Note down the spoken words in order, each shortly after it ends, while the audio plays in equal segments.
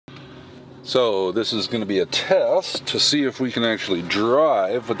So this is going to be a test to see if we can actually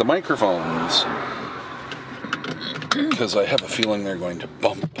drive with the microphones, because I have a feeling they're going to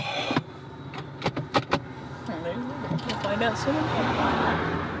bump. We'll find out soon.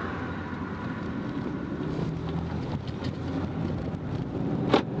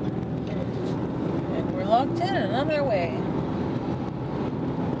 And we're locked in and on our way.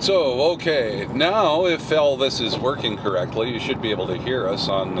 So, okay, now if all this is working correctly, you should be able to hear us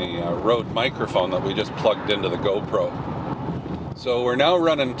on the Rode microphone that we just plugged into the GoPro. So we're now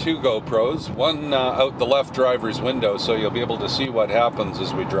running two GoPros, one out the left driver's window, so you'll be able to see what happens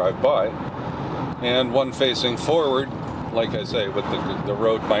as we drive by, and one facing forward, like I say, with the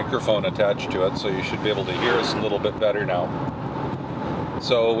Rode microphone attached to it, so you should be able to hear us a little bit better now.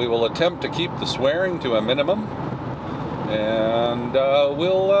 So we will attempt to keep the swearing to a minimum, and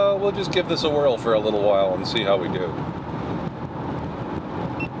we'll just give this a whirl for a little while and see how we do.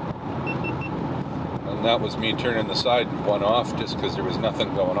 And that was me turning the side one off just because there was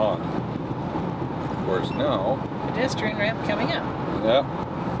nothing going on. Of course, now Pedestrian ramp coming up.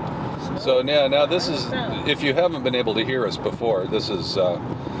 Yeah. So yeah, now this is, if you haven't been able to hear us before, this is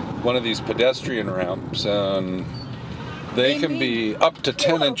one of these pedestrian ramps, and they can be up to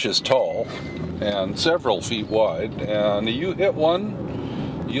 10 inches tall and several feet wide, and you hit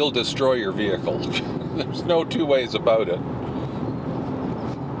one, you'll destroy your vehicle. There's no two ways about it.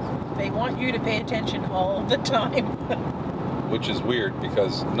 They want you to pay attention all the time. Which is weird,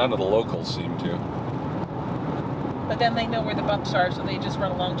 because none of the locals seem to. But then they know where the bumps are, so they just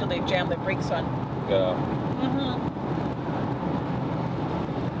run along till they jam their brakes on. Yeah.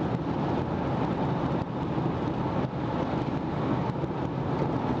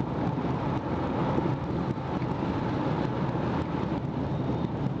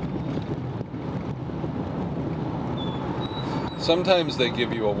 Sometimes they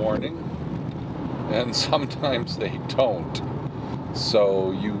give you a warning, and sometimes they don't.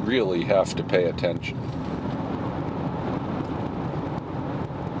 So you really have to pay attention.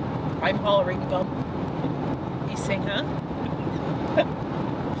 I'm hollering bump. He's saying, huh?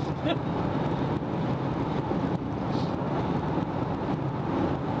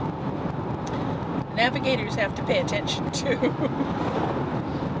 Navigators have to pay attention too.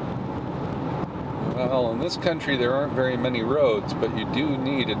 Well, in this country there aren't very many roads, but you do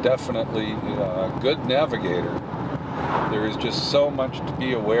need a definitely good navigator. There is just so much to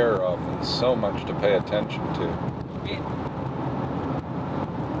be aware of and so much to pay attention to. Yeah.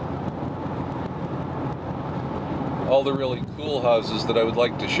 All the really cool houses that I would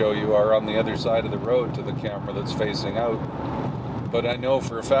like to show you are on the other side of the road to the camera that's facing out. But I know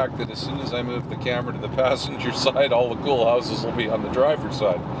for a fact that as soon as I move the camera to the passenger side, all the cool houses will be on the driver's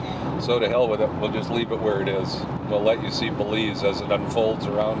side. So to hell with it, we'll just leave it where it is. We'll let you see Belize as it unfolds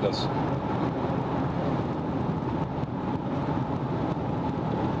around us.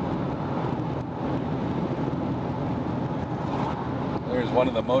 There's one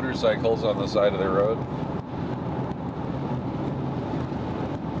of the motorcycles on the side of the road.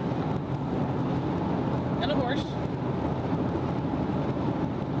 And a horse.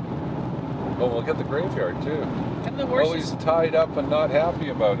 Oh, we'll get the graveyard too. And the horse. Oh, he's tied up and not happy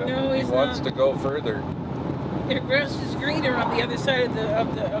about it. No, he's he wants not. to go further. The grass is greener on the other side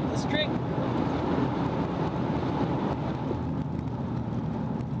of the string.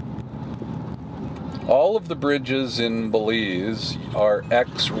 All of the bridges in Belize are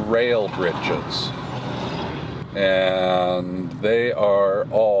ex-rail bridges, and they are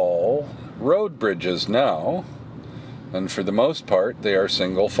all road bridges now, and for the most part they are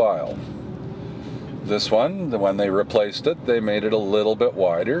single file. This one, when they replaced it, they made it a little bit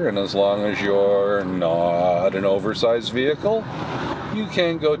wider, and as long as you're not an oversized vehicle, you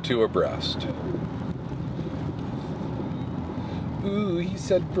can go two abreast. Ooh, he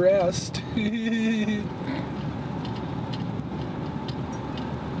said breast.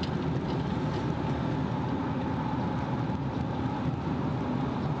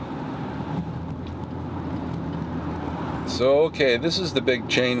 So, okay, this is the big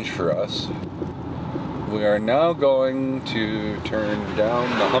change for us. We are now going to turn down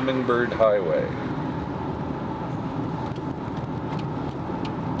the Hummingbird Highway.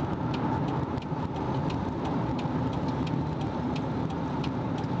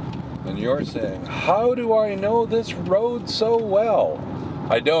 And you're saying, how do I know this road so well?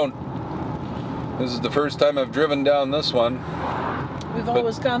 I don't. This is the first time I've driven down this one. We've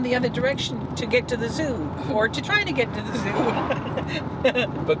always gone the other direction to get to the zoo, or to try to get to the zoo.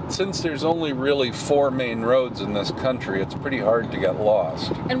 But since there's only really 4 main roads in this country, it's pretty hard to get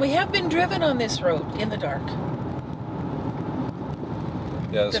lost. And we have been driven on this road in the dark.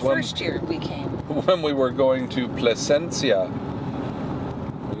 Yes, The first year we came. when we were going to Placencia.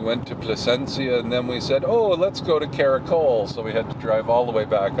 We went to Placencia and then we said, oh, let's go to Caracol. So we had to drive all the way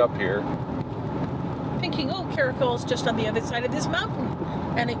back up here. Thinking, oh, Caracol's just on the other side of this mountain.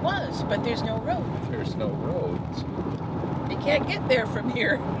 And it was, but there's no road. There's no roads. You can't get there from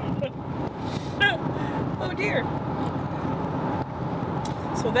here. Oh dear.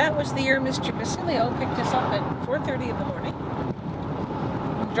 So that was the year Mr. Basilio picked us up at 4:30 in the morning.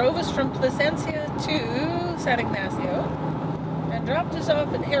 Drove us from Placencia to San Ignacio. And dropped us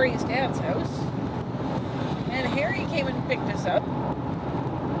off at Harry's dad's house. And Harry came and picked us up.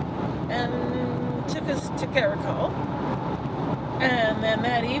 And took us to Caracol. And then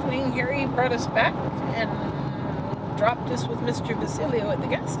that evening, Harry brought us back and dropped us with Mr. Basilio at the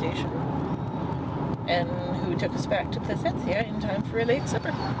gas station. And who took us back to Placencia in time for a late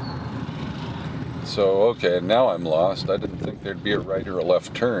supper. So, okay, now I'm lost. I didn't think there'd be a right or a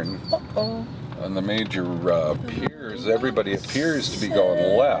left turn. Uh-oh. On the major piers, everybody appears to be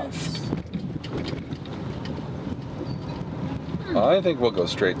going left. I think we'll go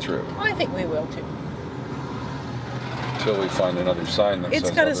straight through. I think we will too. Until we find another sign that It's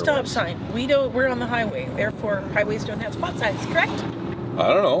says got a stop otherwise. sign. We're on the highway, therefore highways don't have spot signs, correct? I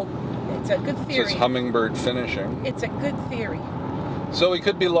don't know. It's a good It theory. says Hummingbird finishing. It's a good theory. So we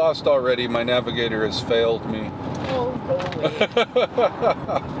could be lost already. My navigator has failed me. Oh, go away.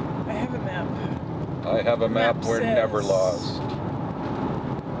 I have a map. I have a map. Map We're says- never lost.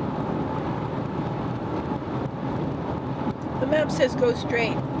 The map says go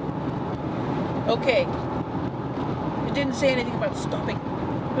straight. Okay. It didn't say anything about stopping.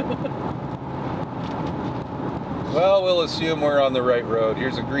 Well, we'll assume we're on the right road.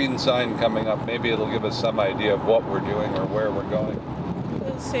 Here's a green sign coming up. Maybe it'll give us some idea of what we're doing or where we're going.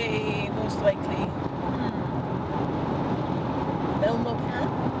 We'll say most likely. Belmopan?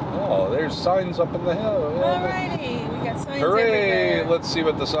 Oh, there's signs up in the hill. Alrighty, we got signs Hooray! everywhere. Let's see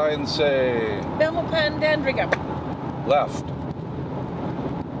what the signs say. Belmopan, Dandriga. Left.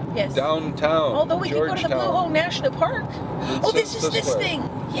 Yes. Downtown. Although we could go to the Blue Georgetown. Hole National Park. It Oh, this says is this way. thing.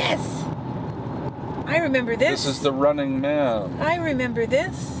 Yes. I remember this. This is the Running Man. I remember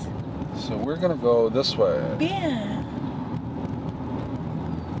this. So we're gonna go this way. Yeah.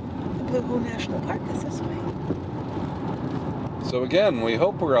 The Blue Hole National Park is this way. So again, we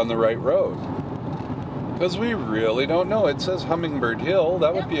hope we're on the right road. Because we really don't know. It says Hummingbird Hill.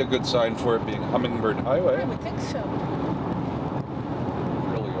 That would Yeah. be a good sign for it being Hummingbird Highway. I would think so. It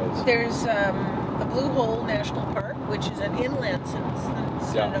really is. There's the Blue Hole National Park, which is an inland cenote.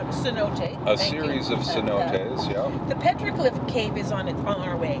 A Thank you. series of cenotes, yeah. The Petroglyph Cave is on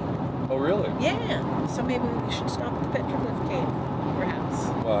our way. Oh, really? Yeah, so maybe we should stop at the Petroglyph Cave, perhaps.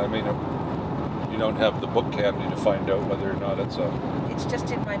 Well, I mean, you don't have the book handy to find out whether or not it's a... It's just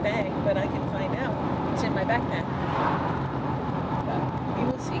in my bag, but I can find out. It's in my backpack. But we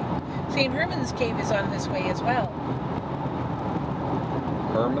will see. St. Herman's Cave is on this way as well.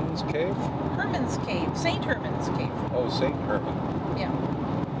 Herman's Cave? Herman's Cave. St. Herman's Cave. Oh, St. Herman. Yeah.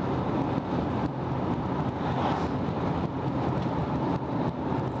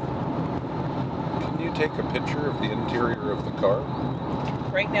 Can you take a picture of the interior of the car?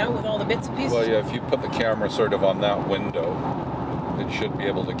 Right now with all the bits and pieces. Well, yeah, if you put the camera sort of on that window, it should be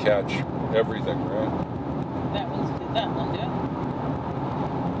able to catch everything, right? That one did.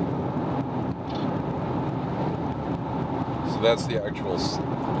 So that's the actual,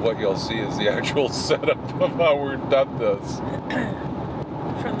 what you'll see is the actual setup of how we've done this.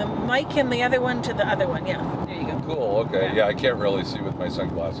 From the mic and the other one to the other one. Yeah, there you go. Cool, okay. Yeah, I can't really see with my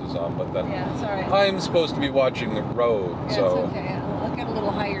sunglasses on, but then Yeah, it's all right. I'm supposed to be watching the road, Yeah, so... it's okay. I'll get a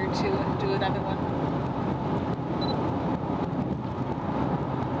little higher too and do another one.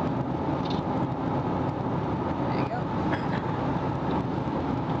 There you go.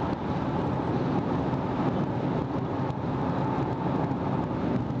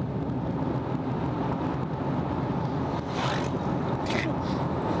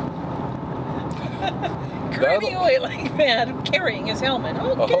 Grinning away like mad, carrying his helmet.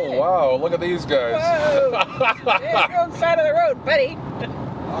 Okay. Oh, wow, look at these guys. Whoa! There's your own side of the road, buddy.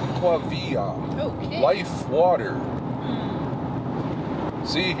 Aquavia. Okay. Life water.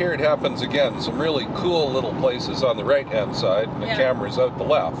 See, here it happens again. Some really cool little places on the right-hand side, and the Yeah. camera's out the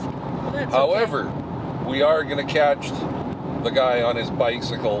left. Well, that's However, we are going to catch the guy on his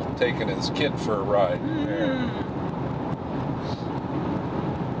bicycle taking his kid for a ride. okay.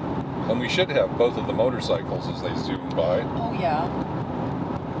 And we should have both of the motorcycles as they zoom by. Oh, yeah.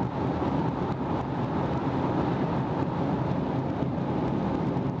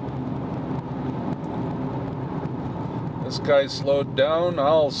 This guy slowed down,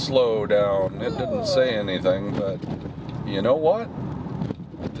 I'll slow down. It didn't say anything, but you know what?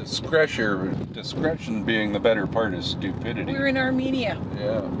 Discretion being the better part of stupidity. We're in Armenia.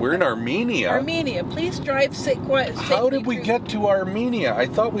 Yeah, we're in Armenia. Armenia, please drive safely. How did we get to Armenia? I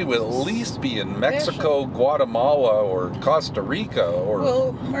thought we would at least be in Mexico, Guatemala, or Costa Rica, or...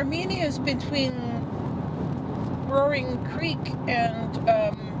 Well, Armenia is between Roaring Creek and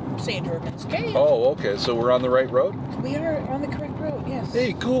St. Jordan's Cave. Oh, okay, so we're on the right road? We are on the correct road, yes.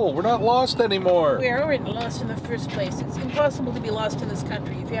 Hey, cool, we're not lost anymore. We are already lost in the first place. It's impossible to be lost in this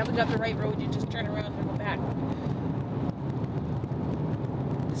country. If you haven't got the right road, you just turn around and go back.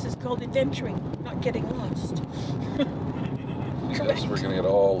 This is called adventuring, not getting lost. I guess we're going to get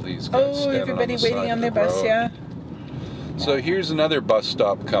all these guys standing everybody on the waiting side on of their the bus, road. yeah. So here's another bus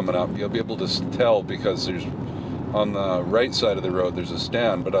stop coming up. You'll be able to tell because there's, on the right side of the road, there's a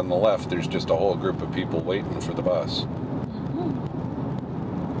stand, but on the left, there's just a whole group of people waiting for the bus.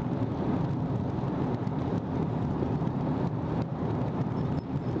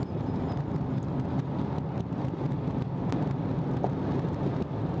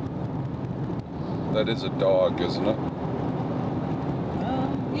 That is a dog, isn't it?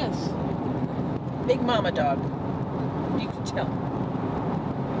 Yes. Big mama dog. You can tell.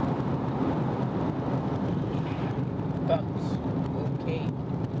 Bumps. Okay.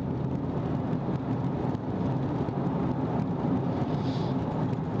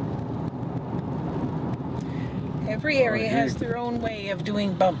 Every area has their own way of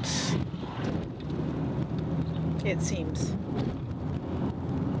doing bumps. It seems.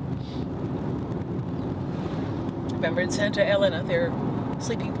 Remember in Santa Elena, they're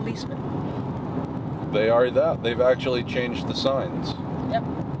sleeping policemen. They are that. They've actually changed the signs. Yep.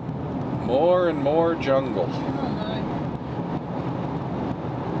 More and more jungle. Oh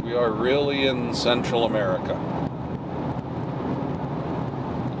my. We are really in Central America.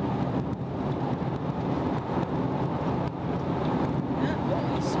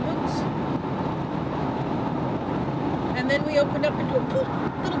 Holy smokes. And then we opened up into a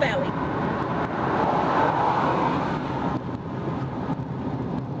little valley.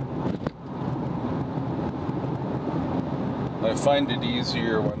 I find it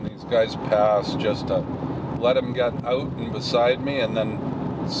easier when these guys pass just to let them get out and beside me and then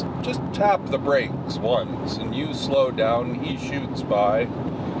just tap the brakes once and you slow down, he shoots by,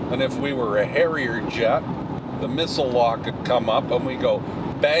 and if we were a Harrier jet, the missile lock could come up and we go,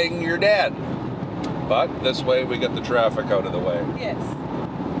 bang, you're dead. But this way we get the traffic out of the way. Yes.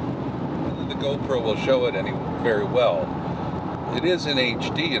 The GoPro will show it very well. It is in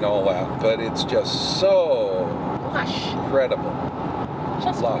HD and all that, but it's just so Lush. incredible.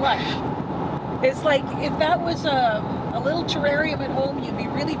 Just lush. It's like if that was a little terrarium at home, you'd be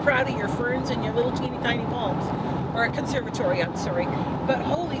really proud of your ferns and your little teeny tiny palms. Or a conservatory, I'm sorry. But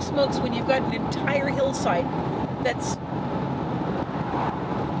holy smokes, when you've got an entire hillside that's,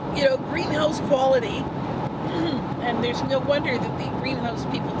 you know, greenhouse quality, and there's no wonder that the greenhouse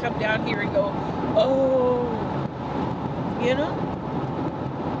people come down here and go, oh, you know?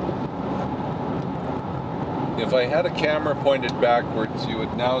 If I had a camera pointed backwards, you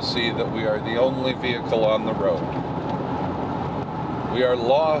would now see that we are the only vehicle on the road. We are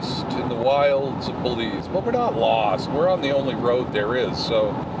lost in the wilds of Belize. Well, we're not lost. We're on the only road there is,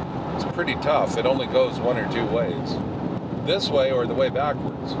 so it's pretty tough. It only goes one or two ways. This way or the way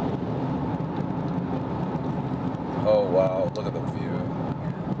backwards. Oh, wow. Look at the view.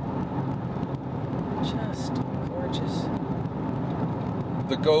 Just gorgeous.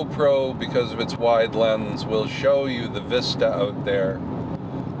 The GoPro, because of its wide lens, will show you the vista out there,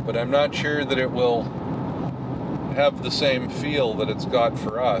 but I'm not sure that it will have the same feel that it's got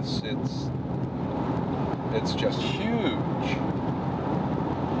for us. It's just huge.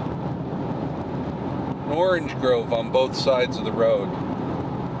 An orange grove on both sides of the road.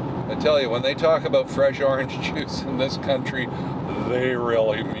 I tell you, when they talk about fresh orange juice in this country, they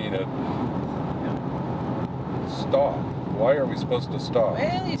really mean it. Stop. Why are we supposed to stop?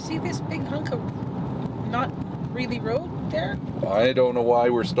 Well, you see this big hunk of not really road there? I don't know why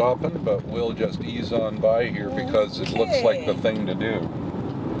we're stopping, but we'll just ease on by here because it looks like the thing to do.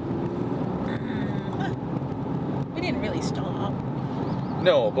 We didn't really stop.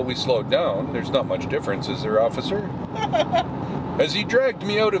 No, but we slowed down. There's not much difference, is there, officer? As he dragged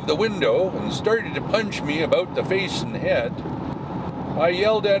me out of the window and started to punch me about the face and head, I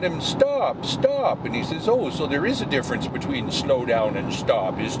yelled at him, stop, stop. And he says, oh, so there is a difference between slow down and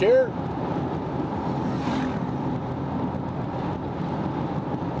stop, is there?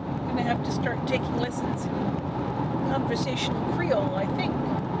 I'm going to have to start taking lessons in conversational Creole, I think.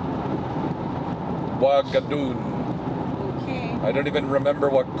 Wagadoon. I don't even remember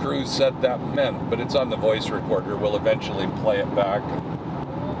what Cruz said that meant, but it's on the voice recorder. We'll eventually play it back.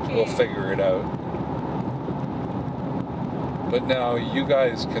 Okay. We'll figure it out. But now you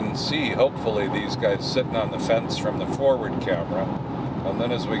guys can see, hopefully, these guys sitting on the fence from the forward camera. And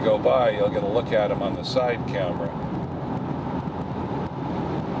then as we go by, you'll get a look at them on the side camera.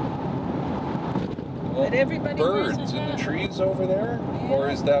 Well, But everybody wears birds a in the hat. trees over there? Yeah. Or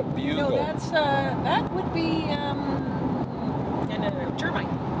is that bugle? No, that would be a termite.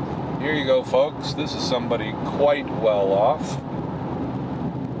 Here you go, folks. This is somebody quite well off.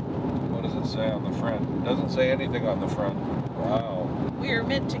 What does it say on the front? It doesn't say anything on the front. Wow. We are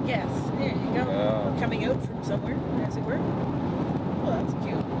meant to guess. There you go. Yeah. We're coming out from somewhere, as it were. Oh, that's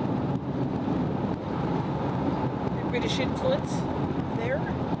cute. The British influence there.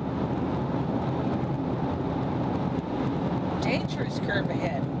 Dangerous curve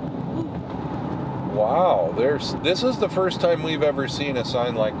ahead. Ooh. Wow. This is the first time we've ever seen a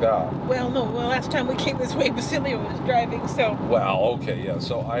sign like that. Well, no. Well, last time we came this way, Basilio was driving, so... Well, okay, yeah.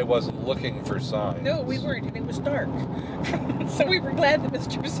 So I wasn't looking for signs. No, we weren't, and it was dark. So we were glad that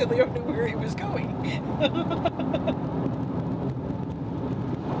Mr. Basilio knew where he was going.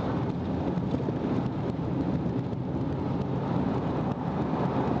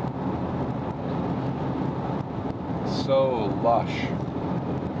 So lush.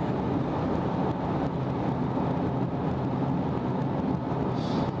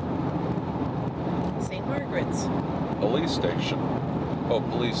 St. Margaret's. Police station. Oh,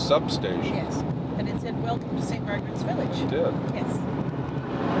 police substation. Yes. And it said, "Welcome to St. Margaret's Village." It did. Yes.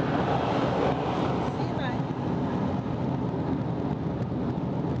 See you, bye.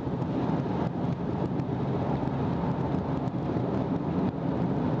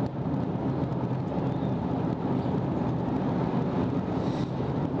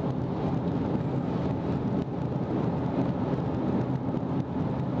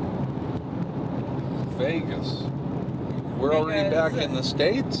 Vegas. We're already back in the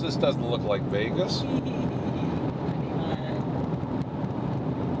States? This doesn't look like Vegas. That's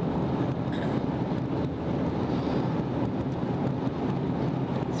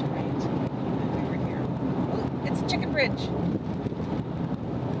right. Over here. Oh, it's a chicken bridge.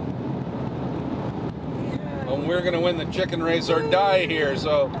 Yeah. Well, we're going to win the chicken race or die here,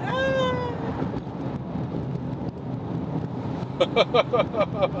 so... Ah.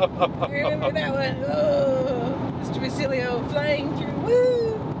 I remember that one. Oh, Mr. Basilio flying through.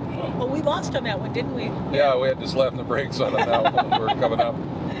 Woo! Well, we lost on that one, didn't we? Yeah, we had to slam the brakes on that one when we were coming up.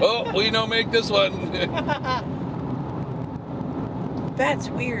 Oh, we don't make this one. That's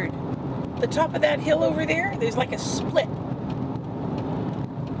weird. The top of that hill over there, there's like a split.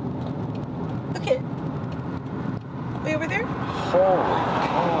 Look at it. Way over there? Holy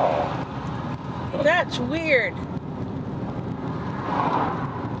cow. That's weird.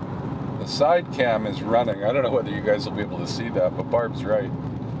 The side cam is running. I don't know whether you guys will be able to see that, but Barb's right.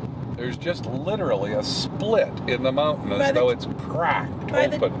 There's just literally a split in the mountain as though it's cracked By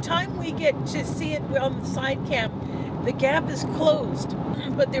the open. time we get to see it on the side cam, the gap is closed.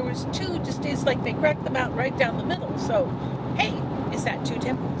 But there was two, just it's like they cracked them out right down the middle. So, hey, is that two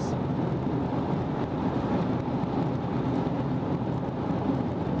temples?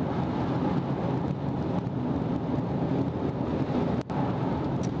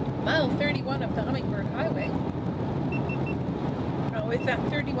 Mile 31 of the Hummingbird Highway. Oh, is that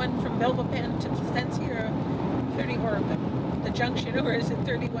 31 from Belvapan to Placencia, or 30, or the junction, or is it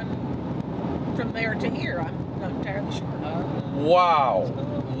 31 from there to here? I'm not entirely sure. Wow.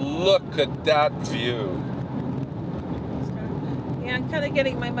 Look at that view. Yeah, I'm kind of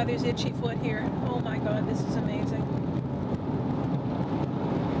getting my mother's itchy foot here. Oh my God, this is amazing.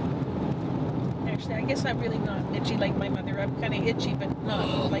 Actually, I guess I'm really not itchy like my mother. I'm kind of itchy, but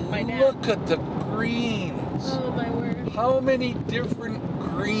not like my dad. Look at the greens. Oh my word. How many different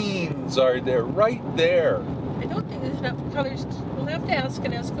greens are there right there? I don't think there's enough colors. We'll have to ask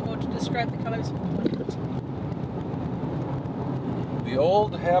an Eskimo to describe the colors of the plant. The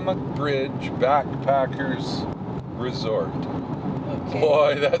Old Hammock Bridge Backpackers Resort. Okay.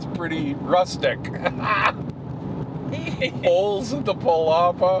 Boy, that's pretty rustic. Holes at the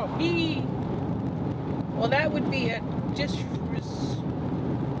Palapa. Well, that would be a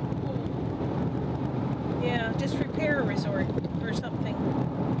repair resort or something.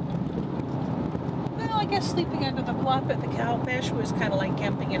 Well, I guess sleeping under the plop at the Calabash was kind of like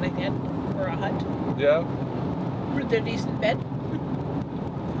camping in a tent or a hut Yeah. with a decent bed.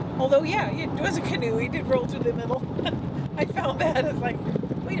 Although, yeah, it was a canoe. We did roll through the middle. I found that. It's like,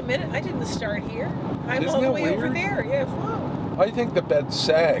 wait a minute, I didn't start here. I'm Isn't all the it way over weird? there. Yeah, whoa. I think the bed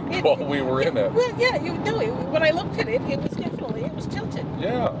sagged while we were in it. Well, yeah, when I looked at it, it was definitely was tilted.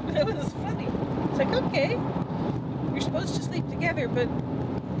 Yeah. It was funny. It's like, okay, you're supposed to sleep together, but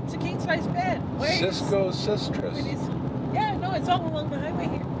it's a king-size bed. Why Cisco Sisters. Yeah, no, it's all along the highway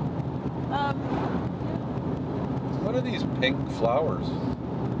here. What are these pink flowers?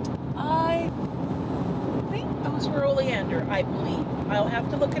 I think those were oleander, I believe. I'll have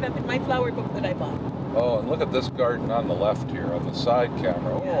to look it up in my flower book that I bought. Oh, and look at this garden on the left here, on the side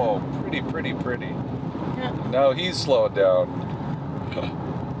camera. Oh, pretty, pretty, pretty. Yeah. Now he's slowed down.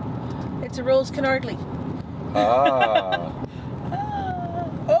 It's a Rose Canardley. Ah.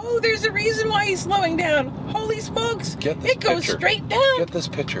 Oh, there's a reason why he's slowing down. Holy smokes! Get this It goes picture. straight down. Get this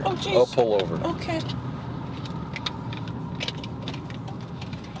picture. Oh, jeez. I'll pull over. Okay.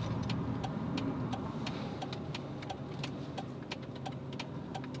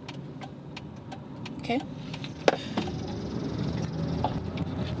 Okay.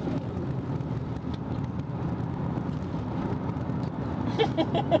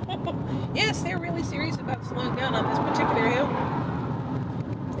 Yes, they're really serious about slowing down on this particular hill.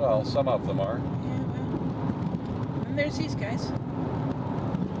 Well, some of them are. Yeah, well. And there's these guys.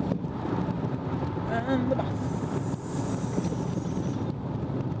 And the bus.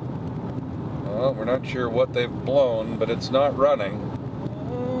 Well, we're not sure what they've blown, but it's not running.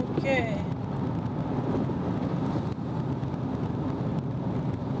 Okay.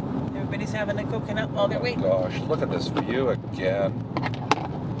 Everybody's having a coconut while they're waiting. Gosh, look at this view again.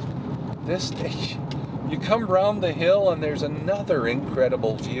 This, you come round the hill and there's another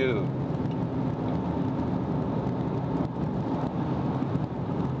incredible view.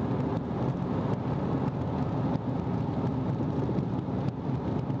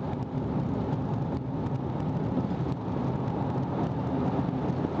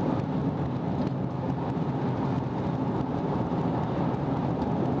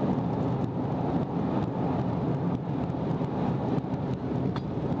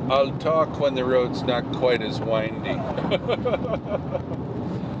 I'll talk when the road's not quite as windy.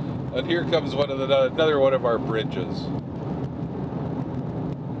 And here comes another one of our bridges.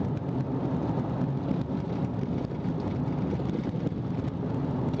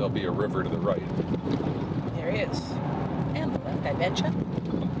 There'll be a river to the right. There is. And the left, I betcha.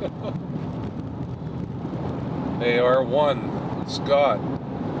 AR1, Scott.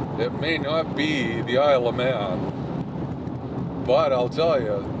 It may not be the Isle of Man, but I'll tell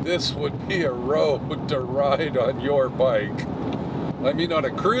you, this would be a road to ride on your bike. I mean, on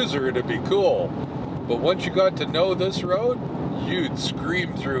a cruiser it'd be cool, but once you got to know this road, you'd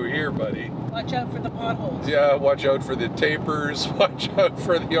scream through here, buddy. Watch out for the potholes. Yeah, watch out for the tapers, watch out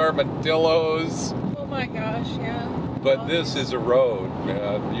for the armadillos. Oh my gosh, yeah. But this is a road,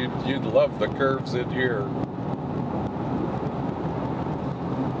 man. You'd love the curves in here.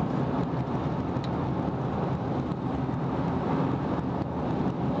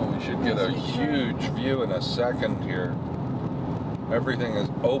 Get a huge view in a second here. Everything is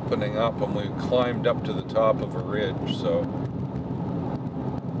opening up and we've climbed up to the top of a ridge, so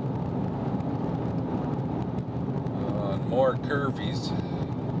more curvies.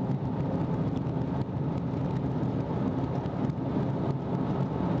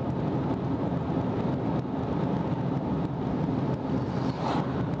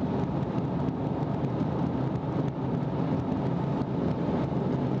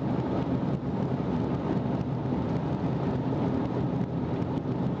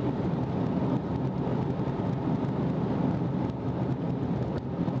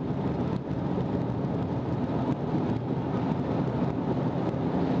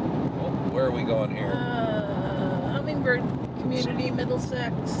 Where are we going here? Hummingbird Community,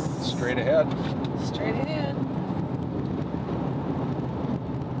 Middlesex. Straight ahead. Straight ahead.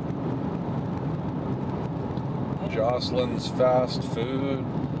 Jocelyn's Fast Food.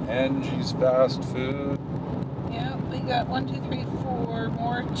 Angie's Fast Food. Yeah, we got 1, 2, 3, 4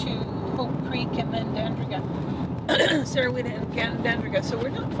 more to Hope Creek and then Dandriga. Sarahwood and Dandriga, so we're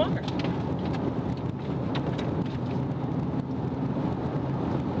not far.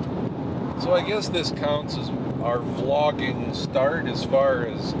 So I guess this counts as our vlogging start as far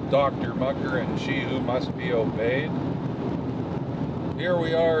as Drmucker and She Who Must Be Obeyed. Here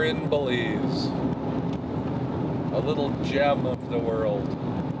we are in Belize. A little gem of the world.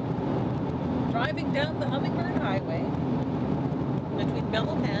 Driving down the Hummingbird Highway between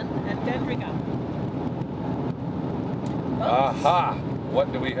Bellopan and Dandriga. Aha!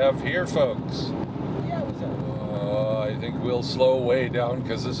 What do we have here, folks? Yeah, what's up? I think we'll slow way down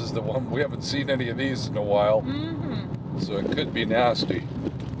because this is the one we haven't seen any of these in a while. Mm-hmm. So it could be nasty.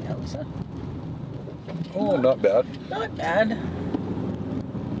 Yeah, what's up? Oh, not bad. Not bad.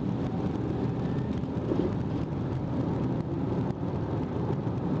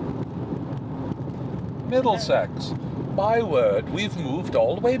 Middlesex. My word, we've moved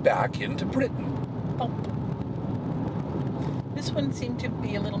all the way back into Britain. Bump. This one seemed to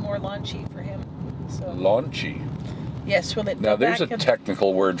be a little more launchy for him. So. Launchy. Yes, will it Now go there's a back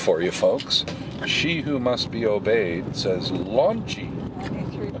technical word for you folks. She who must be obeyed says launchy. And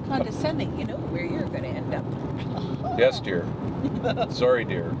if you're condescending, you know where you're going to end up. Yes, dear. Sorry,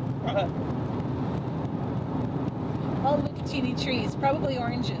 dear. All little teeny trees, probably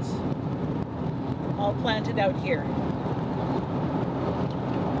oranges, all planted out here.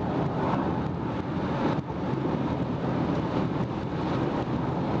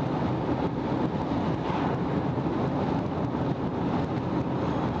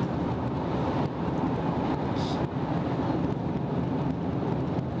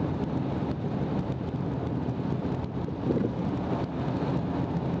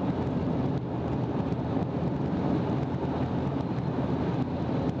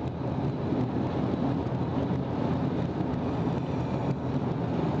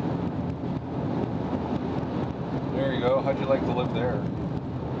 There you go. How'd you like to live there?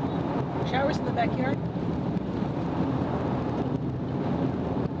 Showers in the backyard.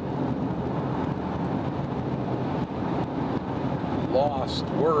 Lost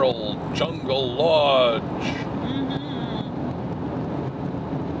World Jungle Lodge.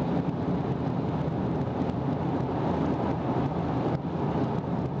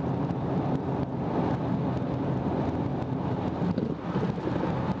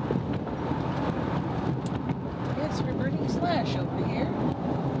 Yes, we're burning slash over here.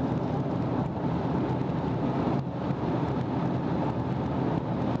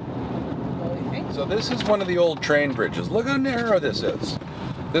 What do you think? So this is one of the old train bridges. Look how narrow this is.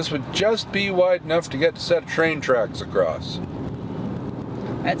 This would just be wide enough to get a set of train tracks across.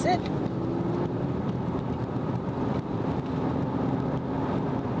 That's it.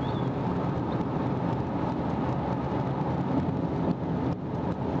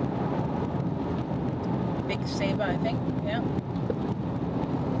 Big Saba, I think. Yeah.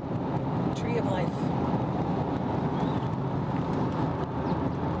 Tree of life.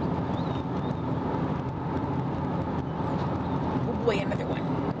 Oh boy, another one.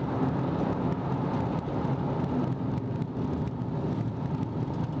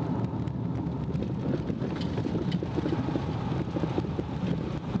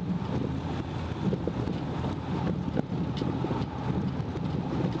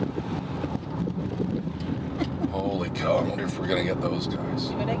 Holy cow, I wonder if we're going to get those guys.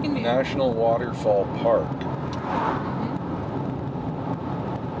 See what I can do. National Waterfall Park.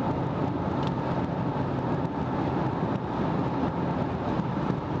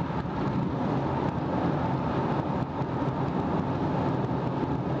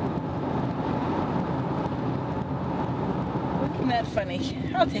 Isn't that funny?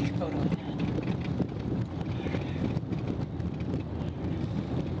 I'll take a photo of that.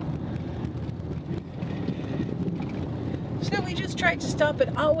 So we just tried to stop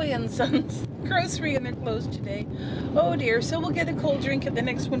at Awe and Sons Grocery and they're closed today. Oh dear, so we'll get a cold drink at the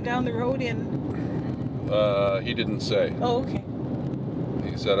next one down the road in... He didn't say. Oh, okay.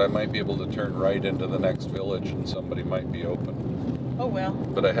 He said I might be able to turn right into the next village and somebody might be open. Oh well.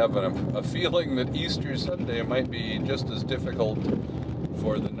 But I have a feeling that Easter Sunday might be just as difficult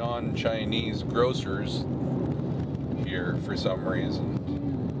for the non-Chinese grocers here for some reason.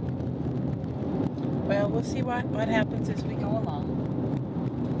 Well, we'll see what happens as we go along.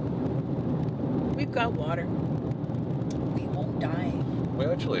 We've got water. We won't die. We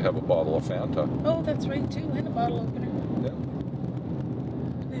actually have a bottle of Fanta. Oh, that's right too, and a bottle opener. Yeah.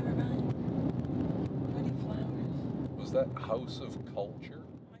 Never mind. Pretty flowers. Was that House of Culture?